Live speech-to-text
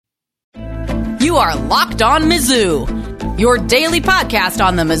You are Locked On Mizzou, your daily podcast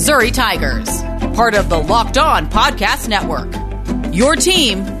on the Missouri Tigers. Part of the Locked On Podcast Network. Your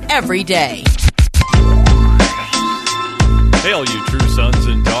team every day. Hail, you true sons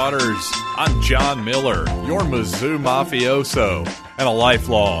and daughters. I'm John Miller, your Mizzou mafioso and a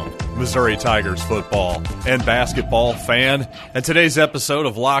lifelong Missouri Tigers football and basketball fan. And today's episode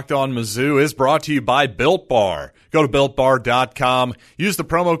of Locked On Mizzou is brought to you by Built Bar. Go to BuiltBar.com. Use the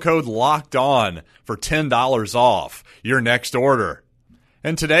promo code Locked On for $10 off your next order.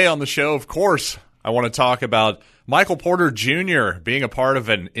 And today on the show, of course, I want to talk about Michael Porter Jr. being a part of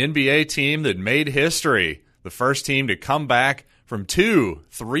an NBA team that made history. The first team to come back from 2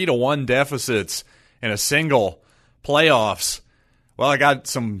 3-1 deficits in a single playoffs. Well, I got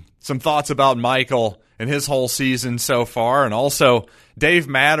some thoughts about Michael and his whole season so far, and also Dave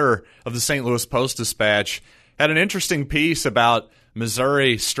Matter of the St. Louis Post-Dispatch had an interesting piece about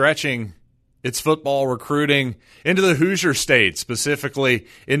Missouri stretching its football recruiting into the Hoosier State, specifically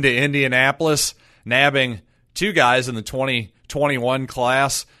into Indianapolis, nabbing 2 guys in the 2021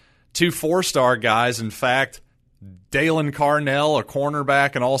 class, 2 4-star guys, in fact, Dalen Carnell, a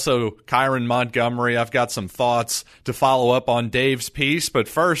cornerback, and also Kyron Montgomery. I've got some thoughts to follow up on Dave's piece, but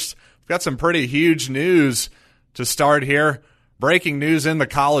first, we've got some pretty huge news to start here. Breaking news in the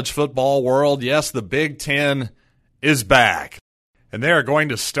college football world. Yes, the Big Ten is back, and they are going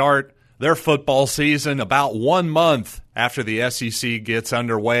to start their football season about 1 month after the SEC gets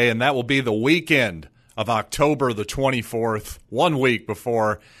underway, and that will be the weekend of October the 24th, 1 week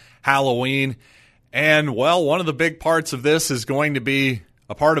before Halloween. And, well, one of the big parts of this is going to be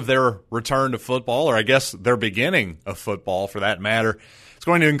a part of their return to football, or I guess their beginning of football for that matter. It's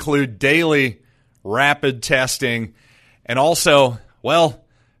going to include daily rapid testing, and also, well,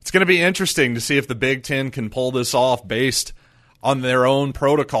 it's going to be interesting to see if the Big Ten can pull this off based on their own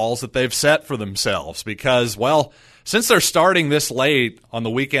protocols that they've set for themselves. Because, well, since they're starting this late on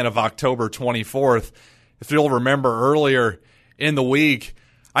the weekend of October 24th, if you'll remember earlier in the week,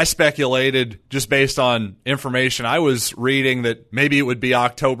 I speculated, just based on information I was reading, that maybe it would be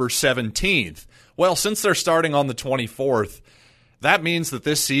October 17th. Well, since they're starting on the 24th, that means that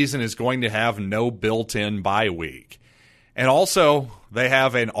this season is going to have no built-in bye week. And also, they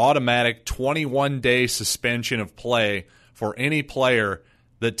have an automatic 21-day suspension of play for any player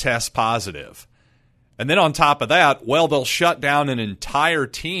that tests positive. And then on top of that, well, they'll shut down an entire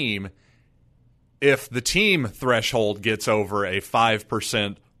team if the team threshold gets over a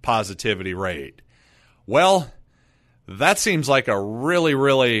 5% positivity rate. Well, that seems like a really,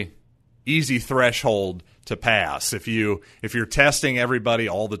 really easy threshold to pass if you're testing everybody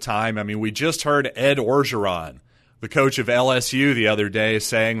all the time. I mean, we just heard Ed Orgeron, the coach of LSU, the other day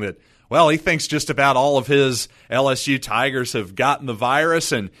saying that, well, he thinks just about all of his LSU Tigers have gotten the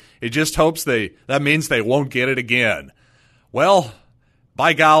virus, and he just hopes that means they won't get it again. Well,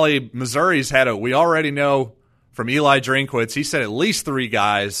 by golly, Missouri's we already know from Eli Drinkwitz, he said at least 3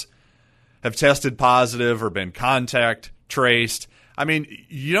 guys have tested positive or been contact traced. I mean,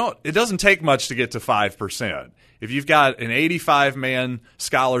 it doesn't take much to get to 5%. If you've got an 85-man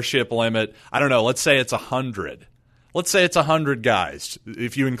scholarship limit, I don't know, let's say it's 100. Let's say it's 100 guys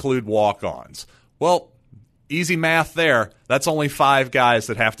if you include walk-ons. Well, easy math there. That's only 5 guys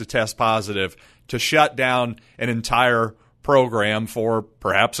that have to test positive to shut down an entire program for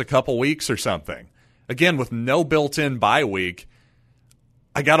perhaps a couple weeks or something. Again, with no built-in bye week,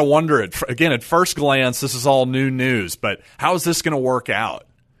 I got to wonder, again, at first glance, this is all new news, but how is this going to work out?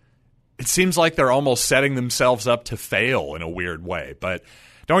 It seems like they're almost setting themselves up to fail in a weird way. But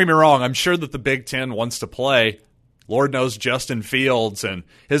don't get me wrong, I'm sure that the Big Ten wants to play. Lord knows Justin Fields and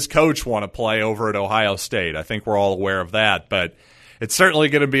his coach want to play over at Ohio State. I think we're all aware of that. But it's certainly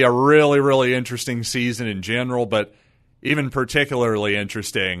going to be a really, really interesting season in general, but even particularly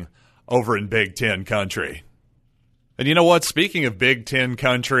interesting over in Big Ten country. And you know what? Speaking of Big Ten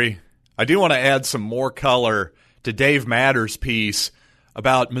country, I do want to add some more color to Dave Matter's piece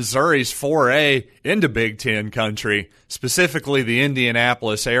about Missouri's foray into Big Ten country, specifically the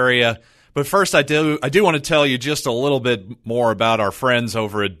Indianapolis area. But first, I do want to tell you just a little bit more about our friends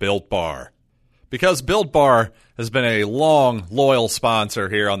over at Built Bar. Because Built Bar has been a long, loyal sponsor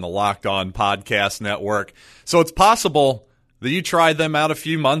here on the Locked On Podcast Network. So it's possible that you tried them out a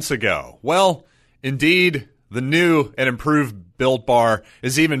few months ago. Well, indeed, the new and improved Built Bar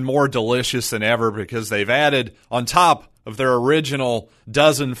is even more delicious than ever because they've added, on top of their original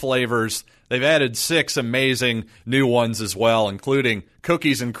dozen flavors, they've added 6 amazing new ones as well, including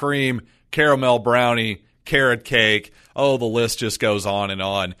cookies and cream, caramel brownie, carrot cake. Oh, the list just goes on and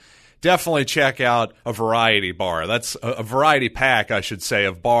on. definitely check out a variety bar. That's a variety pack, I should say,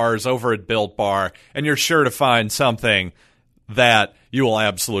 of bars over at Built Bar, and you're sure to find something that you will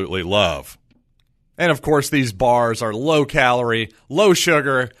absolutely love. And of course, these bars are low calorie, low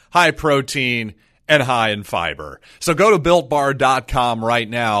sugar, high protein, and high in fiber. So go to BuiltBar.com right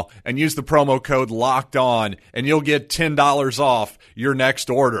now and use the promo code LOCKEDON, and you'll get $10 off your next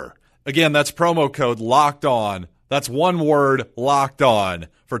order. Again, that's promo code LOCKEDON. That's one word, Locked On,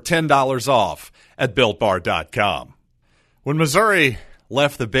 for $10 off at BuiltBar.com. When Missouri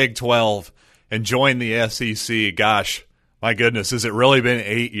left the Big 12 and joined the SEC, gosh, my goodness, has it really been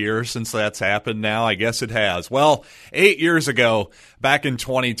 8 years since that's happened now? I guess it has. Well, 8 years ago, back in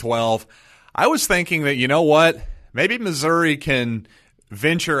 2012, I was thinking that, you know what, maybe Missouri can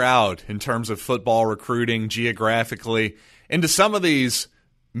venture out in terms of football recruiting geographically into some of these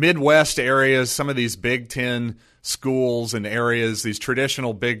Midwest areas, some of these Big Ten schools and areas, these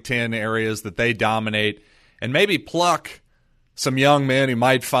traditional Big Ten areas that they dominate, and maybe pluck some young men who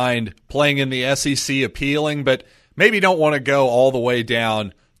might find playing in the SEC appealing, but maybe don't want to go all the way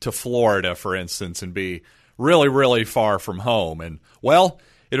down to Florida, for instance, and be really, really far from home. And, well,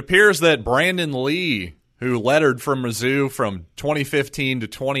 it appears that Brandon Lee, who lettered from Mizzou from 2015 to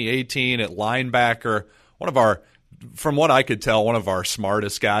 2018 at linebacker, from what I could tell, one of our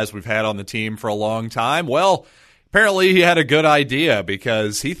smartest guys we've had on the team for a long time. Well, apparently he had a good idea,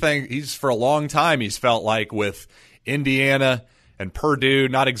 because he's for a long time he's felt like with Indiana and Purdue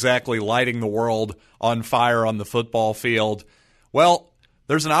not exactly lighting the world on fire on the football field, well,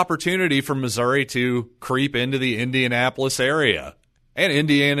 there's an opportunity for Missouri to creep into the Indianapolis area and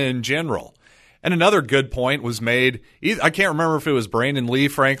Indiana in general. And another good point was made. I can't remember if it was Brandon Lee,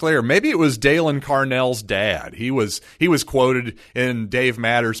 frankly, or maybe it was Dalen Carnell's dad. He was quoted in Dave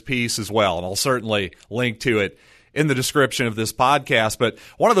Matter's piece as well, and I'll certainly link to it in the description of this podcast. But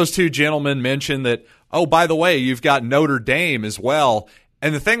one of those two gentlemen mentioned that, oh, by the way, you've got Notre Dame as well.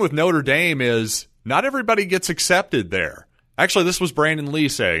 And the thing with Notre Dame is not everybody gets accepted there. Actually, this was Brandon Lee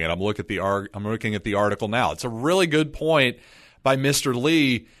saying it. I'm looking at the article now. It's a really good point by Mr.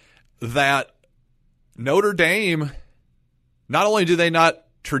 Lee that Notre Dame, not only do they not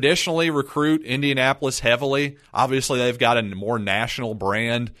traditionally recruit Indianapolis heavily, obviously they've got a more national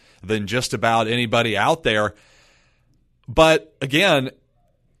brand than just about anybody out there, but again,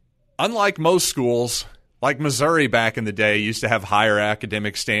 unlike most schools, like Missouri back in the day used to have higher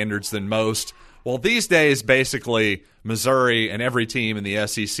academic standards than most, well, these days, basically, Missouri and every team in the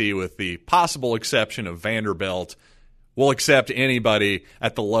SEC, with the possible exception of Vanderbilt, will accept anybody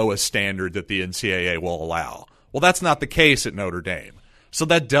at the lowest standard that the NCAA will allow. Well, that's not the case at Notre Dame. So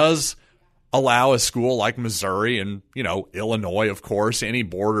that does allow a school like Missouri and, Illinois, of course, any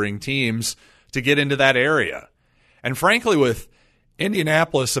bordering teams to get into that area. And frankly, with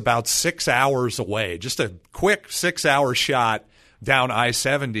Indianapolis about 6 hours away, just a quick 6-hour shot down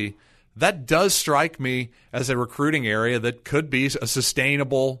I-70, that does strike me as a recruiting area that could be a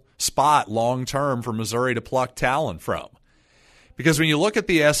sustainable spot long-term for Missouri to pluck talent from. Because when you look at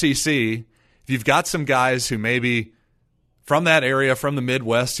the SEC, if you've got some guys who maybe from that area, from the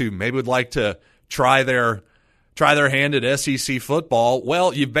Midwest, who maybe would like to try their hand at SEC football,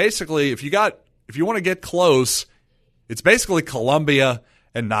 well, you basically, if you want to get close, it's basically Columbia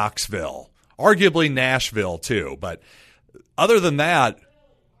and Knoxville, arguably Nashville too. But other than that,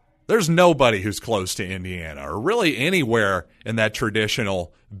 there's nobody who's close to Indiana or really anywhere in that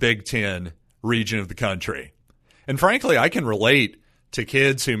traditional Big Ten region of the country. And frankly, I can relate to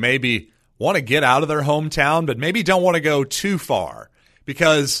kids who maybe want to get out of their hometown, but maybe don't want to go too far.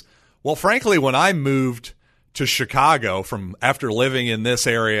 Because, well, frankly, when I moved to Chicago from after living in this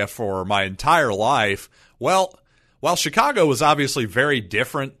area for my entire life, well, while Chicago was obviously very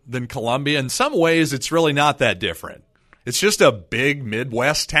different than Columbia, in some ways it's really not that different. It's just a big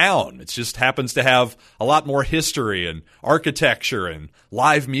Midwest town. It just happens to have a lot more history and architecture and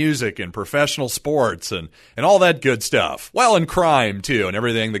live music and professional sports and all that good stuff. Well, and crime, too, and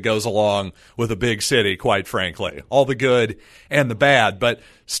everything that goes along with a big city, quite frankly. All the good and the bad. But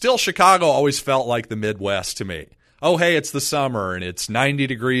still, Chicago always felt like the Midwest to me. Oh, hey, it's the summer, and it's 90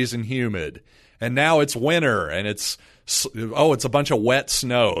 degrees and humid. And now it's winter, and it's a bunch of wet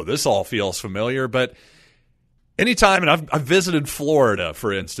snow. This all feels familiar, but anytime, and I've visited Florida,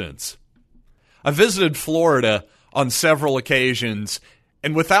 for instance. I've visited Florida on several occasions,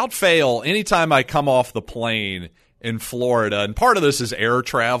 and without fail, anytime I come off the plane in Florida, and part of this is air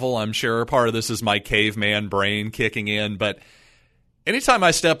travel, I'm sure, part of this is my caveman brain kicking in, but anytime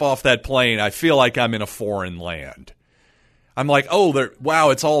I step off that plane, I feel like I'm in a foreign land. I'm like, oh, wow,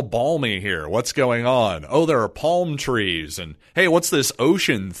 it's all balmy here. What's going on? Oh, there are palm trees. And, hey, what's this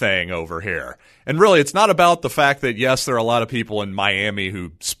ocean thing over here? And really, it's not about the fact that, yes, there are a lot of people in Miami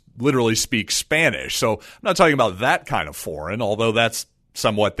who literally speak Spanish. So I'm not talking about that kind of foreign, although that's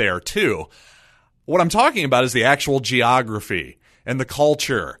somewhat there too. What I'm talking about is the actual geography and the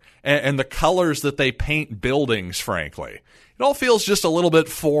culture and the colors that they paint buildings, frankly. It all feels just a little bit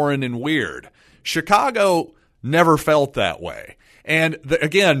foreign and weird. Chicago never felt that way. And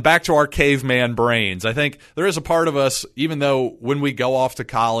again, back to our caveman brains, I think there is a part of us, even though when we go off to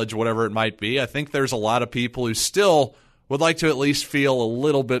college, whatever it might be, I think there's a lot of people who still would like to at least feel a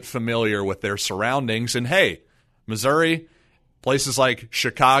little bit familiar with their surroundings. And hey, Missouri, places like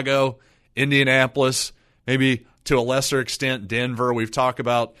Chicago, Indianapolis, maybe to a lesser extent Denver, we've talked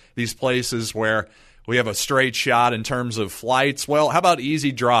about these places where we have a straight shot in terms of flights. Well, how about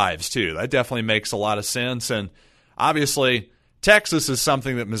easy drives, too? That definitely makes a lot of sense. And obviously, Texas is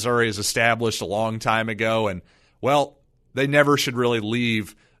something that Missouri has established a long time ago. And, well, they never should really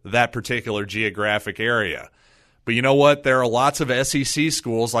leave that particular geographic area. But you know what? There are lots of SEC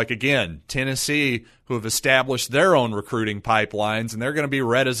schools, like, again, Tennessee, who have established their own recruiting pipelines, and they're going to be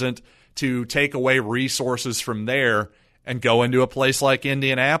reticent to take away resources from there and go into a place like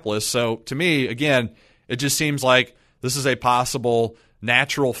Indianapolis. So to me, again, it just seems like this is a possible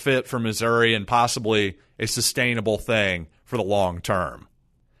natural fit for Missouri and possibly a sustainable thing for the long term.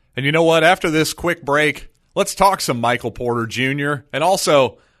 And you know what? After this quick break, let's talk some Michael Porter Jr. And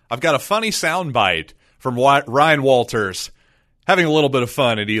also, I've got a funny soundbite from Ryan Walters having a little bit of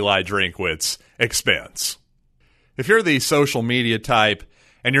fun at Eli Drinkwitz's expense. If you're the social media type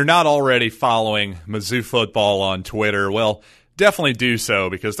and you're not already following Mizzou football on Twitter, well, definitely do so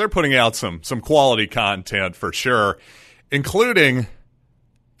because they're putting out some quality content for sure, including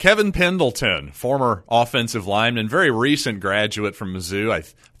Kevin Pendleton, former offensive lineman, very recent graduate from Mizzou. I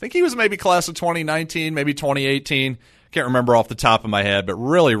think he was maybe class of 2019, maybe 2018. Can't remember off the top of my head, but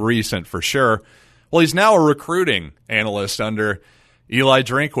really recent for sure. Well, he's now a recruiting analyst under Eli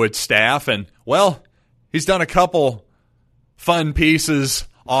Drinkwitz's staff, and, well, he's done a couple fun pieces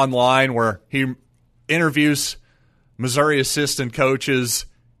online where he interviews Missouri assistant coaches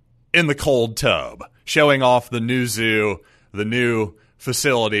in the cold tub, showing off the new zoo, the new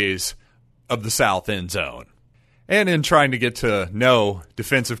facilities of the South End Zone. And in trying to get to know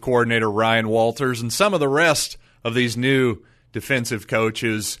defensive coordinator Ryan Walters and some of the rest of these new defensive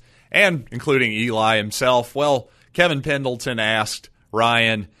coaches, and including Eli himself, well, Kevin Pendleton asked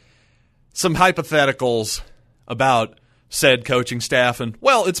Ryan some hypotheticals about said coaching staff, and,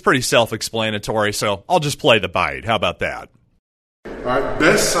 well, it's pretty self-explanatory, so I'll just play the bite. How about that? All right,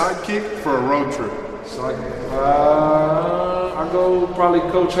 best sidekick for a road trip? I go probably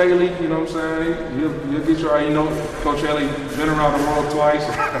Coach Haley, you know what I'm saying? You'll get your, Coach Haley been around the world twice,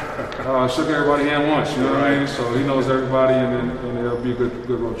 shook everybody hand once, you know what I mean? So he knows everybody, and it'll be a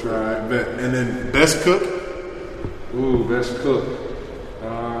good road trip. All right, bet. And then best cook? Ooh, best cook.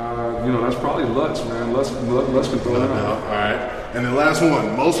 That's probably Lutz, man. Lutz can throw it out. All right. And the last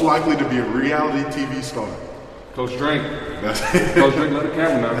one, most likely to be a reality TV star? Coach Drink. Coach Drink, let the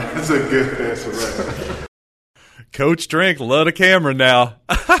camera now. That's a good answer, right? Coach Drink, let a camera now.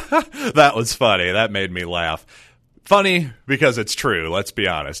 That was funny. That made me laugh. Funny because it's true, let's be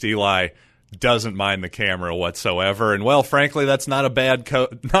honest. Eli doesn't mind the camera whatsoever. And, well, frankly, that's not a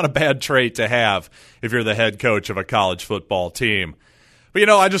bad trait to have if you're the head coach of a college football team. But,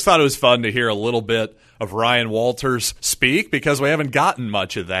 I just thought it was fun to hear a little bit of Ryan Walters speak because we haven't gotten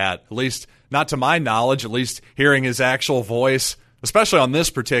much of that, at least not to my knowledge, at least hearing his actual voice, especially on this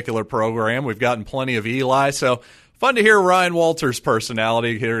particular program. We've gotten plenty of Eli, so fun to hear Ryan Walters'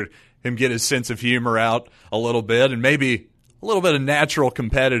 personality, hear him get his sense of humor out a little bit, and maybe a little bit of natural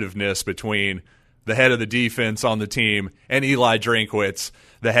competitiveness between the head of the defense on the team and Eli Drinkwitz,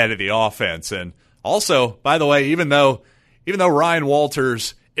 the head of the offense. And also, by the way, even though Ryan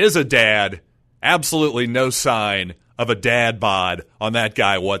Walters is a dad, absolutely no sign of a dad bod on that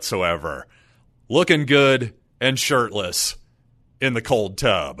guy whatsoever. Looking good and shirtless in the cold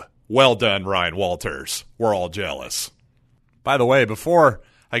tub. Well done, Ryan Walters. We're all jealous. By the way, before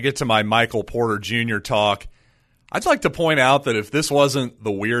I get to my Michael Porter Jr. talk, I'd like to point out that if this wasn't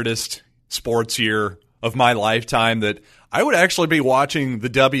the weirdest sports year of my lifetime, that I would actually be watching the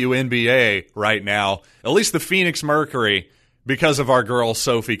WNBA right now, at least the Phoenix Mercury, because of our girl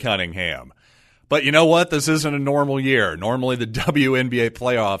Sophie Cunningham. But you know what? This isn't a normal year. Normally the WNBA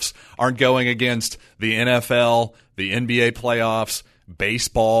playoffs aren't going against the NFL, the NBA playoffs,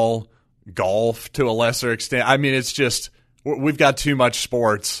 baseball, golf to a lesser extent. I mean, it's just, we've got too much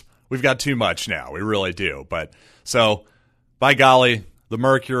sports. We've got too much now. We really do. But so by golly, the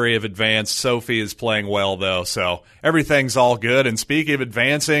Mercury have advanced. Sophie is playing well, though, so everything's all good. And speaking of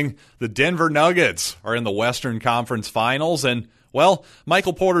advancing, the Denver Nuggets are in the Western Conference Finals, and, well,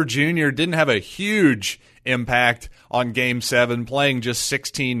 Michael Porter Jr. didn't have a huge impact on Game 7, playing just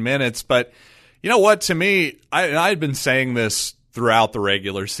 16 minutes. But you know what? To me, I'd been saying this throughout the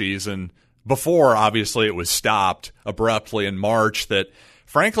regular season, before, obviously, it was stopped abruptly in March, that,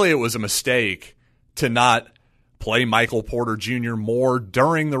 frankly, it was a mistake to not play Michael Porter Jr. more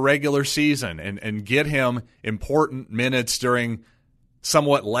during the regular season and get him important minutes during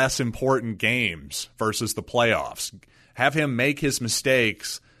somewhat less important games versus the playoffs. Have him make his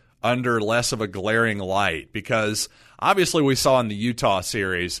mistakes under less of a glaring light, because obviously we saw in the Utah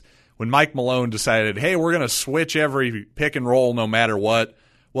series when Mike Malone decided, hey, we're going to switch every pick and roll no matter what.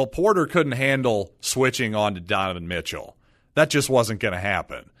 Well, Porter couldn't handle switching on to Donovan Mitchell. That just wasn't going to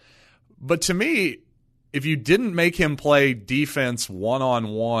happen. But to me, if you didn't make him play defense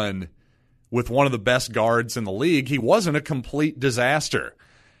one-on-one with one of the best guards in the league, he wasn't a complete disaster.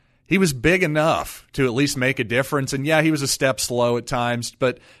 He was big enough to at least make a difference. And yeah, he was a step slow at times.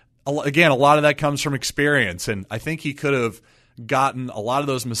 But again, a lot of that comes from experience. And I think he could have gotten a lot of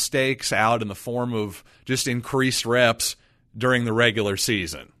those mistakes out in the form of just increased reps during the regular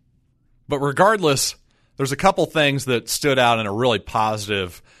season. But regardless, there's a couple things that stood out in a really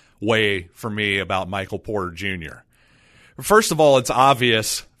positive way for me about Michael Porter Jr. First of all, it's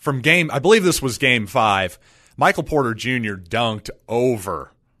obvious from I believe this was Game 5, Michael Porter Jr. dunked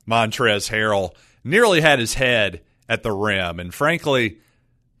over Montrezl Harrell, nearly had his head at the rim, and frankly,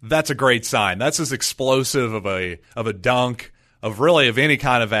 that's a great sign. That's as explosive of a dunk of any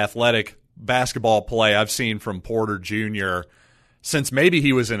kind of athletic basketball play I've seen from Porter Jr. since maybe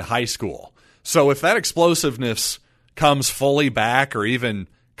he was in high school. So if that explosiveness comes fully back or even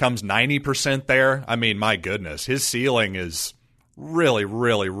comes 90% there, I mean, my goodness, his ceiling is really,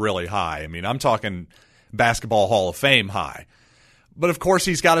 really, really high. I mean, I'm talking Basketball Hall of Fame high. But of course,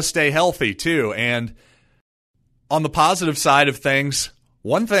 he's got to stay healthy too. And on the positive side of things,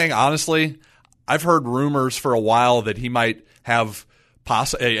 one thing, honestly, I've heard rumors for a while that he might have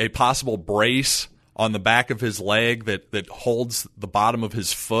a possible brace on the back of his leg that holds the bottom of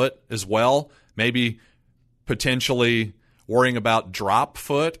his foot as well. Maybe potentially worrying about drop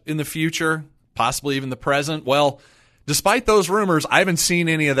foot in the future, possibly even the present. Well, despite those rumors, I haven't seen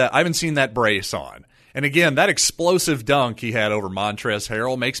any of that. I haven't seen that brace on. And again, that explosive dunk he had over Montrezl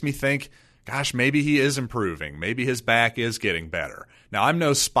Harrell makes me think, gosh, maybe he is improving. Maybe his back is getting better. Now, I'm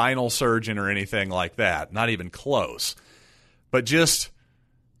no spinal surgeon or anything like that, not even close. But just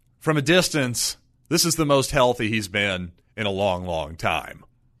from a distance, this is the most healthy he's been in a long, long time.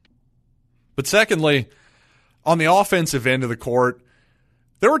 But secondly, on the offensive end of the court,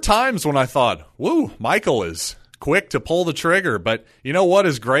 there were times when I thought, woo, Michael is quick to pull the trigger. But you know what?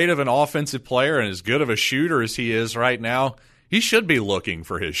 As great of an offensive player and as good of a shooter as he is right now, he should be looking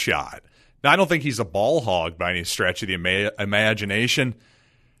for his shot. Now, I don't think he's a ball hog by any stretch of the imagination.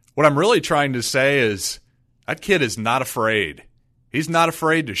 What I'm really trying to say is that kid is not afraid. He's not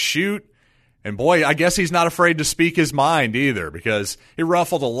afraid to shoot. And boy, I guess he's not afraid to speak his mind either, because he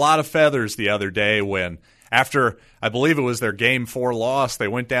ruffled a lot of feathers the other day when, after I believe it was their Game 4 loss, they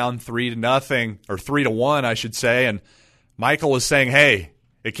went down 3-0, or 3-1, I should say, and Michael was saying, hey,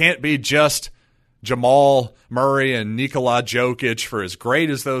 it can't be just Jamal Murray and Nikola Jokic, for as great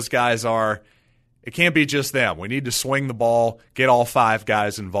as those guys are. It can't be just them. We need to swing the ball, get all 5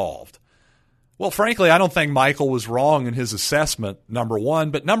 guys involved. Well, frankly, I don't think Michael was wrong in his assessment, number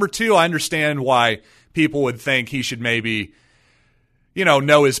one. But number two, I understand why people would think he should maybe,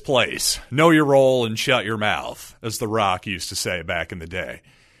 know his place. Know your role and shut your mouth, as The Rock used to say back in the day.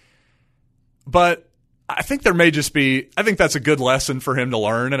 But I think I think that's a good lesson for him to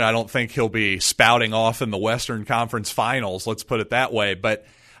learn, and I don't think he'll be spouting off in the Western Conference Finals, let's put it that way. But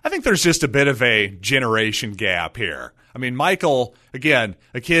I think there's just a bit of a generation gap here. I mean, Michael, again,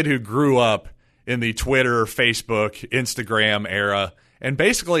 a kid who grew up in the Twitter, Facebook, Instagram era, and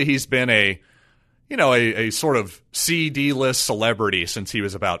basically he's been a sort of C-D-list celebrity since he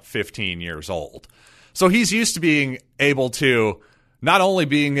was about 15 years old. So he's used to being able to not only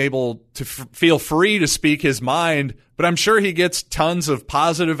being able to feel free to speak his mind, but I'm sure he gets tons of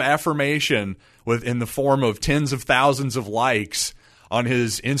positive affirmation in the form of tens of thousands of likes on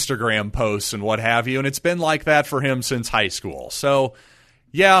his Instagram posts and what have you. And it's been like that for him since high school. So,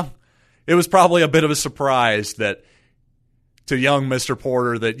 yeah, it was probably a bit of a surprise to young Mr.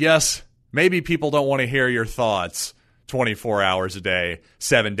 Porter that, yes, maybe people don't want to hear your thoughts 24 hours a day,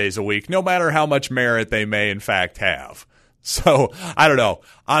 7 days a week, no matter how much merit they may in fact have. So, I don't know.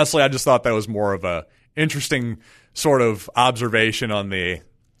 Honestly, I just thought that was more of a interesting sort of observation on the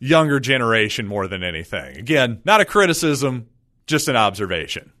younger generation more than anything. Again, not a criticism, just an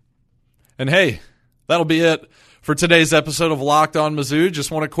observation. And hey, that'll be it for today's episode of Locked On Mizzou.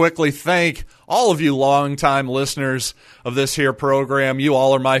 Just want to quickly thank all of you longtime listeners of this here program. You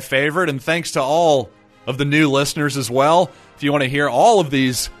all are my favorite, and thanks to all of the new listeners as well. If you want to hear all of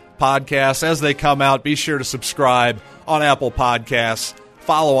these podcasts as they come out, be sure to subscribe on Apple Podcasts,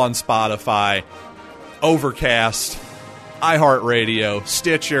 follow on Spotify, Overcast, iHeartRadio,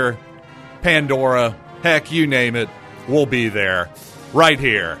 Stitcher, Pandora, heck, you name it, we'll be there, right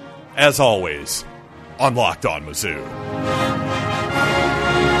here, as always, on Locked On Mizzou.